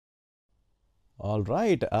All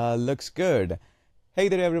right, looks good. Hey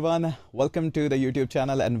there, everyone. Welcome to the YouTube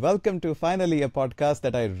channel and welcome to finally a podcast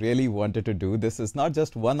that I really wanted to do. This is not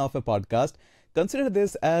just one of a podcast. Consider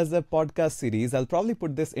this as a podcast series. I'll probably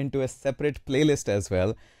put this into a separate playlist as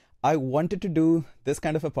well. I wanted to do this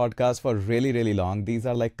kind of a podcast for really, really long. These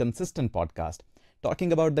are like consistent podcasts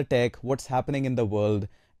talking about the tech, what's happening in the world,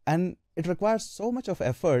 and it requires so much of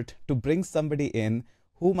effort to bring somebody in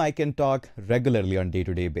whom I can talk regularly on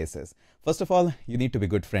day-to-day basis. First of all, you need to be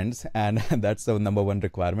good friends, and that's the number one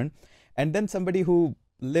requirement. And then somebody who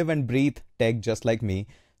live and breathe tech just like me.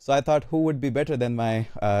 So I thought who would be better than my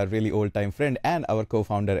really old-time friend and our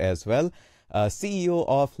co-founder as well, CEO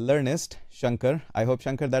of Learnist, Shankar. I hope,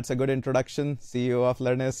 Shankar, that's a good introduction, CEO of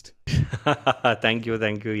Learnist. Thank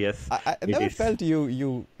you. Yes, I it never is. felt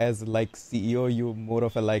you as like CEO, you more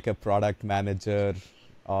of a like a product manager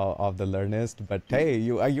of the Learnist, but hey,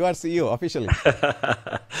 you are CEO officially.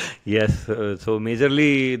 Yes, so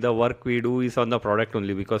majorly the work we do is on the product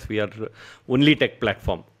only because we are only tech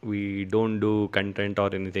platform. We don't do content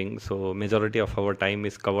or anything. So majority of our time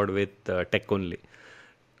is covered with tech only.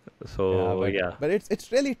 Yeah, So yeah. but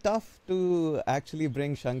it's really tough to actually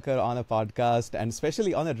bring Shankar on a podcast and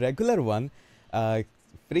especially on a regular one. Uh,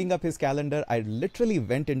 Freeing up his calendar, I literally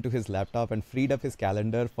went into his laptop and freed up his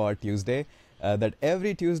calendar for Tuesday. That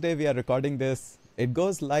every Tuesday we are recording this. It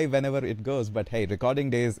goes live whenever it goes, but hey, recording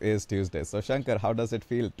days is Tuesday. So Shankar, how does it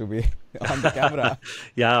feel to be on the camera?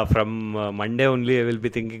 Yeah, from Monday only I will be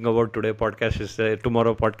thinking about today podcast is there,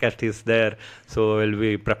 tomorrow podcast is there. So I'll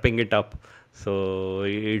be prepping it up. So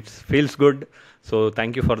it feels good. So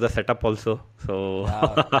thank you for the setup also. So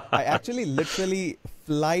Yeah, I actually literally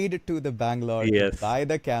flied to the Bangalore to yes. buy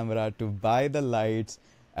the camera, to buy the lights,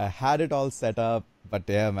 had it all set up. But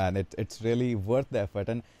yeah, man, it's really worth the effort.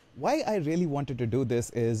 And why I really wanted to do this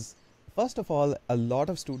is, first of all, a lot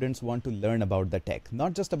of students want to learn about the tech,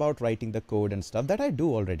 not just about writing the code and stuff that I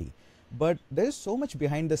do already. But there's so much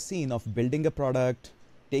behind the scene of building a product,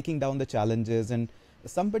 taking down the challenges, and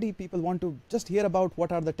somebody people want to just hear about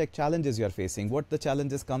what are the tech challenges you're facing, what the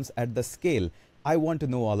challenges comes at the scale. I want to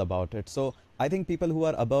know all about it. So I think people who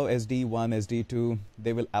are above SD1, SD2,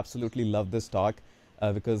 they will absolutely love this talk.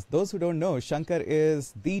 Because those who don't know, Shankar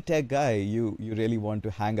is the tech guy. You really want to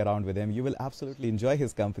hang around with him. You will absolutely enjoy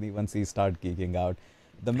his company once he start geeking out.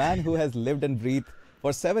 The man who has lived and breathed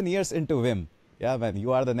for 7 years into Vim. Yeah, man,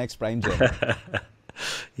 you are the next Prime Gen.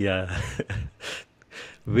 Yeah.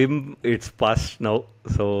 Vim, it's past now.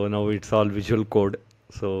 So now it's all visual code.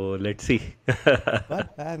 So let's see.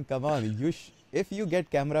 But man, come on, if you get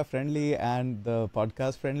camera friendly and the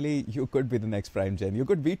podcast friendly, you could be the next Prime Gen. You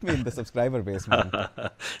could beat me in the subscriber base, man.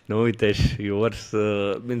 No, Hitesh, yours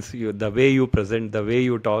means the way you present, the way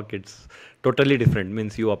you talk, it's totally different.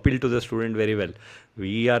 Means you appeal to the student very well.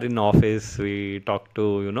 We are in office, we talk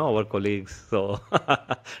to, our colleagues. So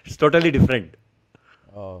it's totally different.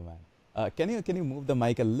 Oh man, can you move the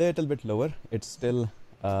mic a little bit lower? It's still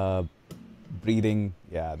uh, breathing.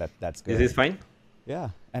 Yeah, that's Is good. this fine? Yeah,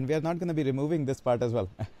 and we are not going to be removing this part as well.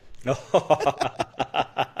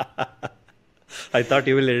 I thought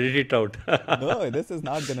you will edit it out. No, this is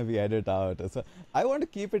not going to be edited out. So I want to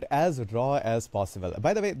keep it as raw as possible.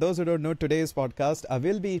 By the way, those who don't know today's podcast, I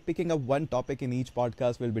will be picking up one topic in each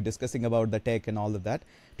podcast. We'll be discussing about the tech and all of that.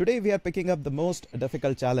 Today we are picking up the most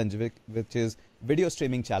difficult challenge, which is video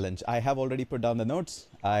streaming challenge. I have already put down the notes.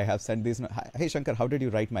 I have sent these. Hey Shankar, how did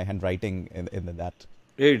you write my handwriting in that?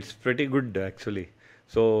 It's pretty good actually.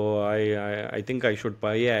 So I think I should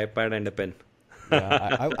buy a iPad and a pen.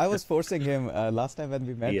 Yeah, I was forcing him last time when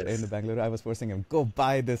we met in Yes. the Bangalore. I was forcing him go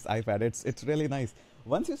buy this iPad. It's really nice.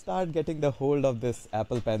 Once you start getting the hold of this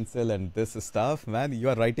Apple Pencil and this stuff, man, you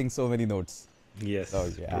are writing so many notes. So Yes.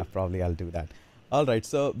 yeah, True. probably I'll do that. All right.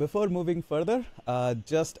 So before moving further,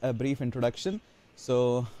 just a brief introduction.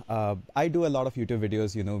 So I do a lot of YouTube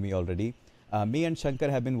videos. You know me already. Me and Shankar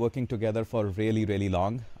have been working together for really, really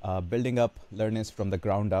long, building up Learnist from the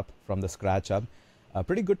ground up, from the scratch up. A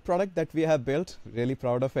pretty good product that we have built. Really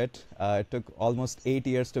proud of it. It took almost 8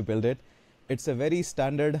 years to build it. It's a very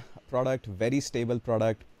standard product, very stable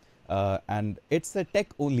product, and it's a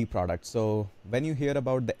tech-only product. So when you hear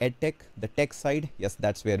about the edtech, the tech side, yes,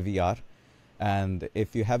 that's where we are. And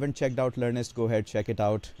if you haven't checked out Learnist, go ahead, check it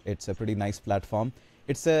out. It's a pretty nice platform.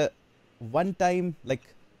 It's a one-time like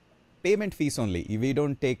payment fees only. We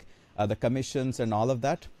don't take the commissions and all of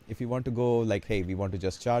that. If you want to go like, hey, we want to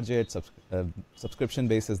just charge it, subscription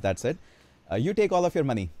basis, that's it. You take all of your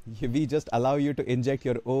money. We just allow you to inject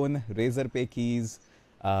your own Razorpay keys,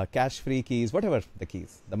 cash-free keys, whatever the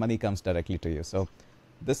keys. The money comes directly to you. So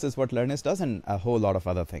this is what Learnist does and a whole lot of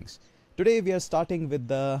other things. today we are starting with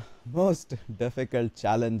the most difficult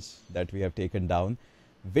challenge that we have taken down,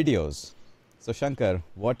 videos. So Shankar,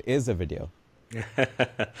 what is a video?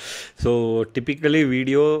 So typically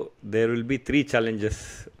video, there will be three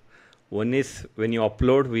challenges. One is when you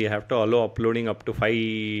upload, we have to allow uploading up to 5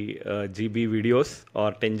 GB videos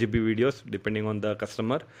or 10 GB videos depending on the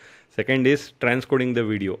customer. Second is transcoding the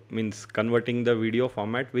video, means converting the video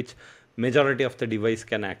format which majority of the device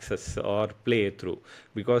can access or play through,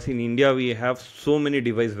 because in India we have so many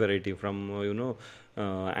device variety from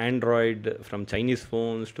Android, from Chinese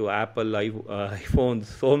phones to Apple iPhones,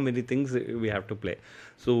 so many things we have to play.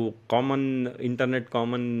 So common internet,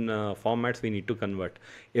 common formats we need to convert.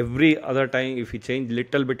 Every other time, if we change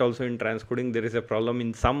little bit also in transcoding, there is a problem.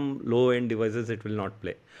 In some low end devices, it will not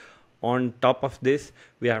play. On top of this,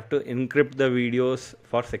 we have to encrypt the videos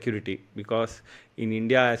for security, because in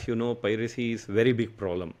India, as you know, piracy is very big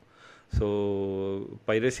problem. So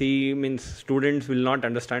piracy means students will not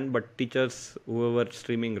understand, but teachers, whoever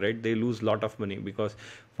streaming, right, they lose lot of money, because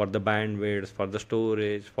for the bandwidth, for the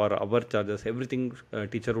storage, for our charges, everything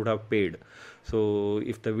teacher would have paid. So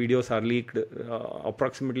if the videos are leaked,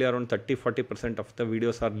 approximately around 30-40% of the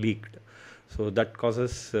videos are leaked. So that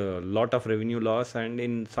causes a lot of revenue loss, and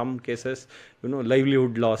in some cases,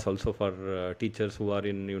 livelihood loss also for teachers who are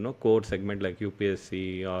in, core segment like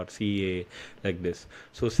UPSC or CA, like this.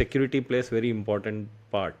 So security plays very important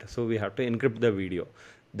part. So we have to encrypt the video.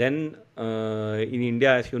 Then in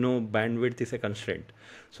India, as you know, bandwidth is a constraint.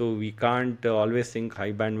 So we can't always think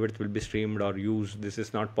high bandwidth will be streamed or used. This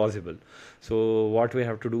is not possible. So what we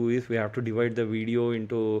have to do is we have to divide the video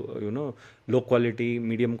into, low quality,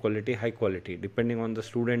 medium quality, high quality. Depending on the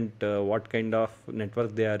student, what kind of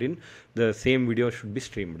network they are in, the same video should be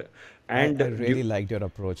streamed. And I really liked your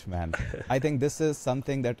approach, man. I think this is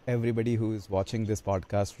something that everybody who is watching this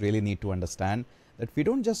podcast really need to understand, that we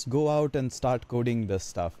don't just go out and start coding this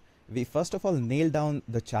stuff. We first of all nail down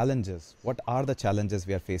the challenges. What are the challenges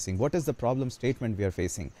we are facing? What is the problem statement we are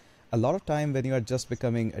facing? A lot of time when you are just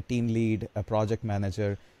becoming a team lead, a project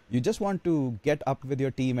manager, you just want to get up with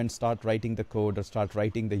your team and start writing the code or start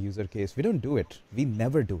writing the user case. We don't do it. We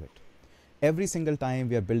never do it. Every single time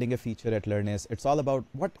we are building a feature at Learnis, it's all about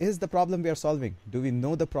what is the problem we are solving? Do we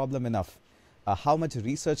know the problem enough? How much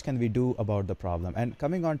research can we do about the problem? And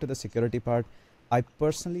coming on to the security part, I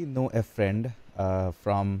personally know a friend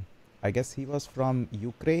from, I guess he was from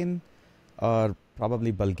Ukraine or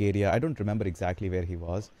probably Bulgaria. I don't remember exactly where he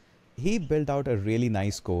was. He built out a really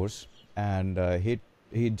nice course, and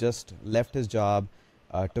he just left his job,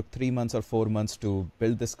 took 3 months or 4 months to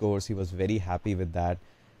build this course. He was very happy with that.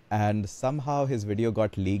 And somehow his video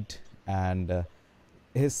got leaked, and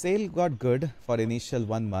his sale got good for initial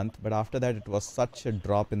 1 month, but after that it was such a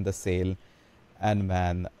drop in the sale. And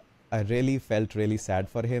man, I really felt really sad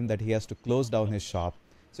for him that he has to close down his shop.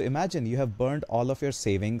 So imagine you have burned all of your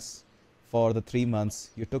savings for the 3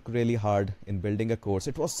 months. You took really hard in building a course.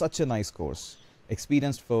 It was such a nice course.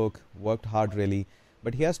 Experienced folk, worked hard really,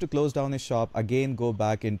 but he has to close down his shop, again go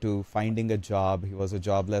back into finding a job. He was a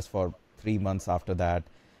jobless for 3 months after that.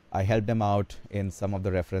 I helped him out in some of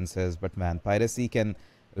the references, but man, piracy can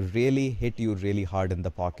really hit you really hard in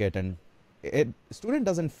the pocket, and student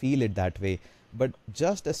doesn't feel it that way, but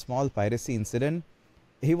just a small piracy incident,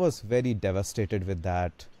 he was very devastated with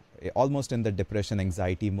that, almost in the depression,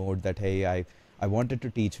 anxiety mode that, hey, I wanted to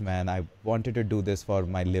teach, man. I wanted to do this for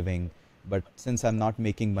my living, but since I'm not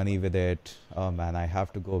making money with it, oh man, I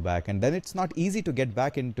have to go back. And then it's not easy to get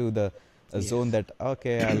back into the zone that,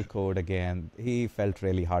 okay, I'll code again. He felt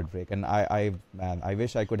really heartbreak. And I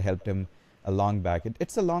wish I could help him a long back.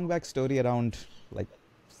 It's a long back story, around like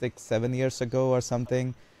 6-7 years ago or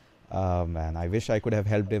something. Man, I wish I could have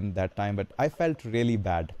helped him that time, but I felt really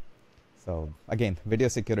bad. So again, video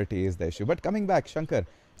security is the issue. But coming back, Shankar,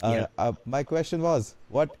 my question was,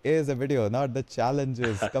 what is a video? Not the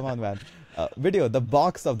challenges. Come on, man. Video, the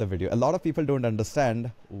box of the video. A lot of people don't understand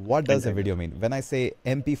what does a video mean. When I say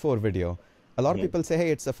MP4 video, a lot of people say,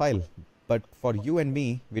 hey, it's a file. But for you and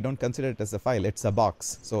me, we don't consider it as a file. It's a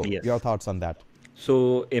box. So your thoughts on that?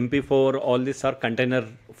 So MP4, all these are container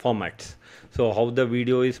formats. So how the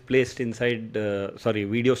video is placed inside,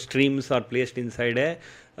 video streams are placed inside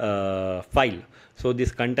a file. So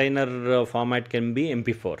this container format can be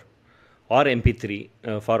MP4 or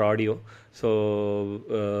MP3 for audio.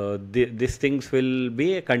 So these things will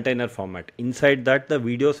be a container format. Inside that, the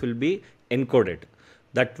videos will be encoded.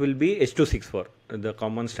 That will be H.264. The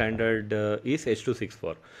common standard is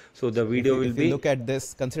H.264. So the video will be. If you look at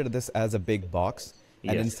this, consider this as a big box,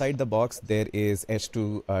 and inside the box there is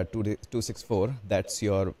H.264. That's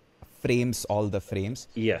your frames, all the frames.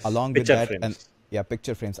 Yes. Along with that, and Yeah,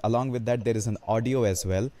 picture frames. Along with that, there is an audio as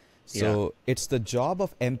well. Yeah. So it's the job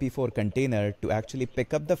of MP4 container to actually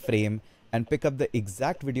pick up the frame and pick up the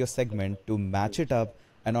exact video segment to match it up.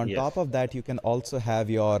 And on Yes. top of that, you can also have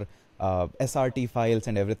your SRT files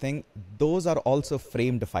and everything. Those are also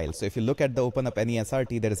framed files. So if you look at the open up any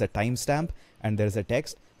SRT, there is a timestamp and there is a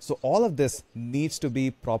text. So all of this needs to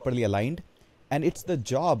be properly aligned. And it's the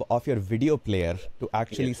job of your video player to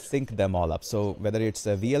actually Yes. sync them all up. So whether it's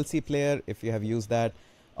a VLC player, if you have used that,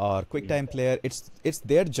 or QuickTime player, it's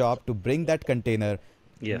their job to bring that container,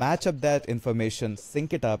 Yes. match up that information,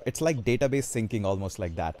 sync it up. It's like database syncing, almost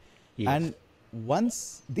like that. Yes. And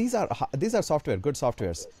once these are software, good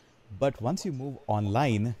softwares, but once you move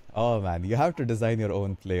online, oh man, you have to design your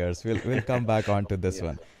own players. We'll come back onto this Yeah.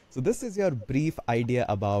 one. So this is your brief idea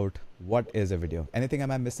about what is a video. Anything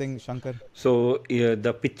am I missing, Shankar? So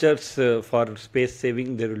the pictures for space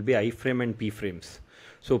saving, there will be iframe and p frames.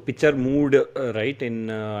 So picture moved right in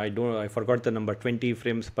I forgot the number, 20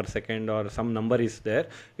 frames per second or some number is there.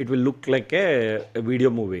 It will look like a video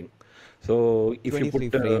moving. So if you 23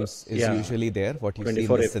 put frames is usually there, what you see in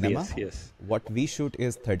 24 the FPS, cinema. yes. What we shoot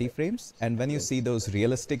is 30 frames, and when you see those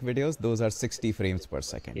realistic videos, those are 60 frames per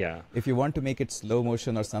second. Yeah. If you want to make it slow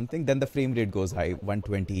motion or something, then the frame rate goes high,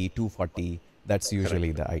 120, 240. That's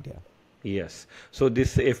usually the idea. Yes. So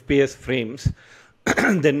this FPS frames,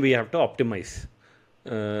 then we have to optimize.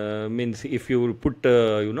 Means if you put,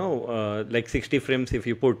 like 60 frames, if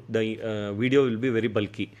you put, the video will be very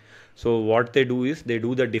bulky. So what they do is they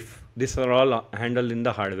do the diff. These are all handled in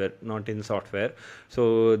the hardware, not in software.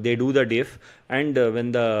 So they do the diff, and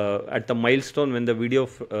when at the milestone when the video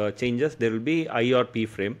changes, there will be I or P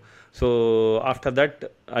frame. So after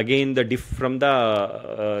that, again the diff from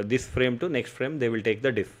the this frame to next frame, they will take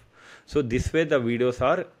the diff. So this way the videos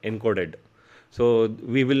are encoded. So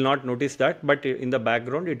we will not notice that, but in the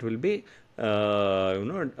background it will be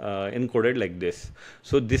encoded like this.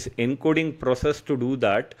 So this encoding process, to do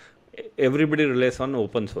that, everybody relies on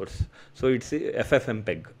open source. So it's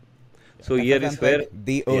FFmpeg. So here is where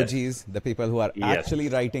the OGs, the people who are Yes. actually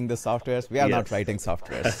writing the softwares, we are not Yes. writing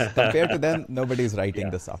softwares. Compared to them, nobody is writing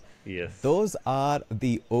the software. Yes. Those are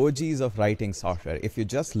the OGs of writing software. If you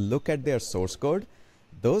just look at their source code,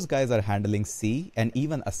 those guys are handling C and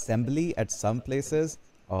even assembly at some places.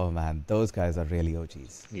 Oh man, those guys are really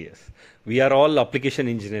OGs. Yes, we are all application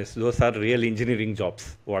engineers. Those are real engineering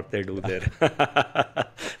jobs, what they do there.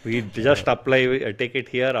 We just apply, take it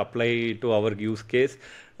here, apply to our use case.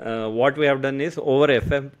 What we have done is, over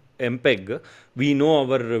MPEG, we know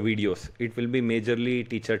our videos. It will be majorly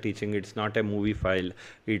teacher teaching. It's not a movie file.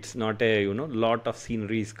 It's not a, lot of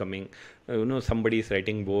scenery is coming. Somebody is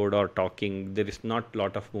writing board or talking. There is not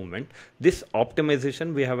lot of movement. This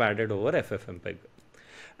optimization we have added over FFmpeg.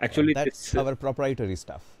 Actually, That's our proprietary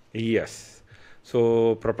stuff. Yes.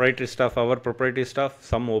 So proprietary stuff, our proprietary stuff,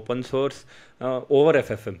 some open source, over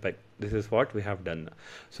FFmpeg. This is what we have done.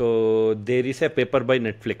 So there is a paper by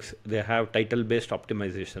Netflix. They have title-based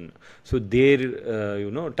optimization. So there,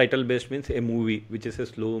 title-based means a movie, which is a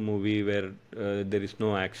slow movie where there is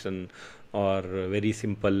no action, or very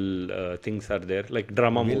simple things are there, like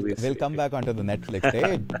drama movies. We'll come back onto the Netflix.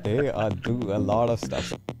 They do a lot of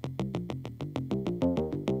stuff.